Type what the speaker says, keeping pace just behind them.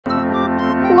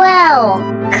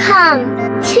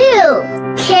Welcome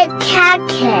to Kit Kat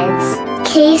Kids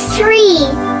K3.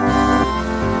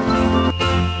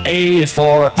 A is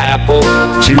for apple,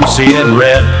 juicy and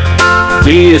red.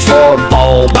 B is for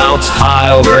ball, bounce high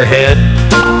overhead.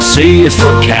 C is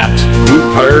for cat,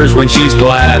 who purrs when she's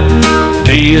glad.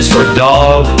 D is for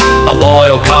dog, a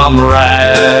loyal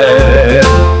comrade.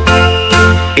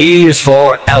 E is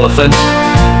for elephant,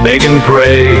 big and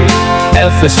gray.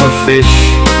 F is for fish,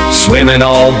 swimming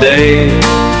all day.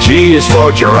 G is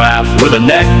for giraffe, with a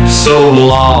neck so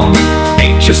long.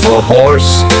 H is for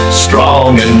horse,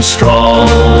 strong and strong.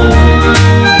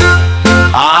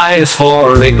 I is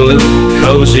for igloo,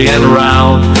 cozy and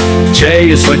round. J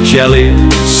is for jelly,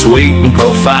 sweet and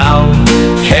profound.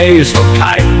 K is for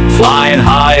kite, flying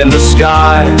high in the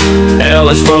sky. L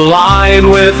is for lion,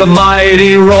 with a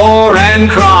mighty roar and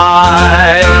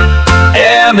cry.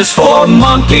 M is for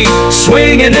monkey,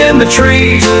 swinging in the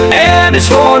trees. N is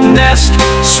for nest,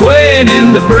 swaying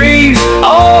in the breeze.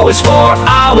 O is for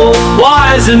owl,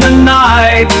 wise in the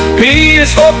night. P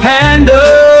is for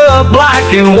panda, black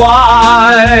and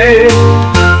white.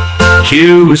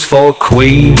 Q is for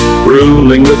queen,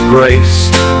 ruling with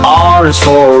grace. R is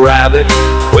for rabbit,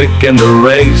 quick in the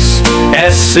race.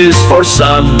 S is for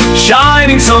sun,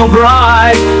 shining so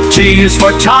bright. T is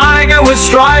for tiger, with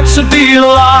stripes of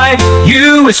delight.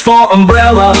 U is for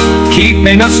umbrella,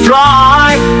 keeping us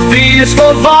dry. V is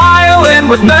for violin,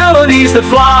 with melodies that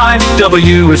fly.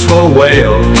 W is for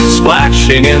whale,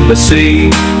 splashing in the sea.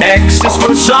 X is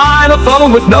for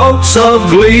xylophone, with notes of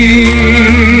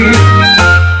glee.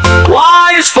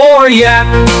 Y is for yak,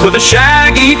 with a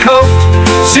shaggy coat.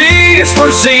 Z is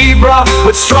for zebra,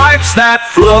 with stripes that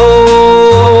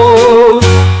float.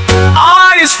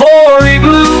 I is for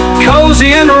igloo,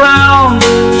 cozy and round.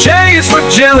 J is for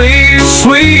jelly,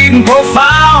 sweet and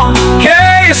profound. K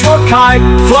is for kite,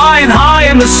 flying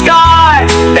high in the sky.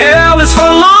 L is for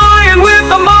lion, with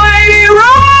a mighty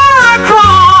roar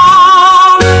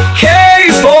crown. K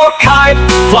is for kite,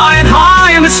 flying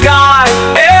high in the sky.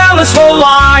 L is for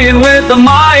lion, with a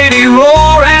mighty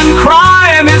roar and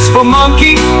cry. M is for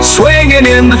monkey, swinging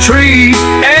in the trees.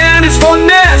 N is for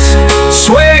nest,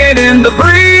 swaying in the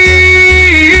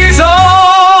breeze.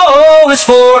 O is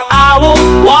for owl,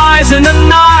 wise in the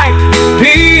night.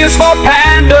 P is for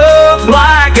panda,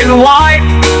 black and white.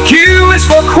 Q is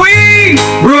for queen,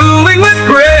 ruling with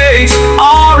grace.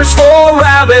 R is for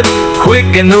rabbit,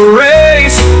 quick in the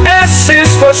race. S is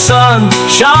for sun,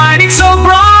 shining so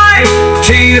bright.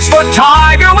 T is for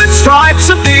tiger, with stripes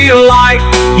of delight.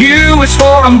 U is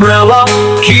for umbrella,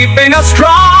 keeping us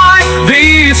dry.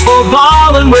 V is for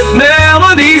violin, with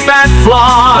melodies that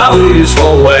fly. W is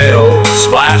for whale,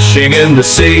 splashing in the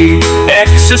sea.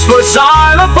 X is for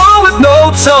xylophone, with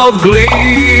notes of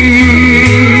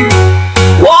glee.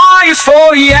 Y is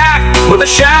for yak, with a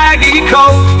shaggy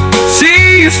coat. Z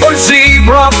is for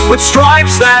zebra, with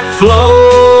stripes that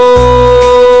flow.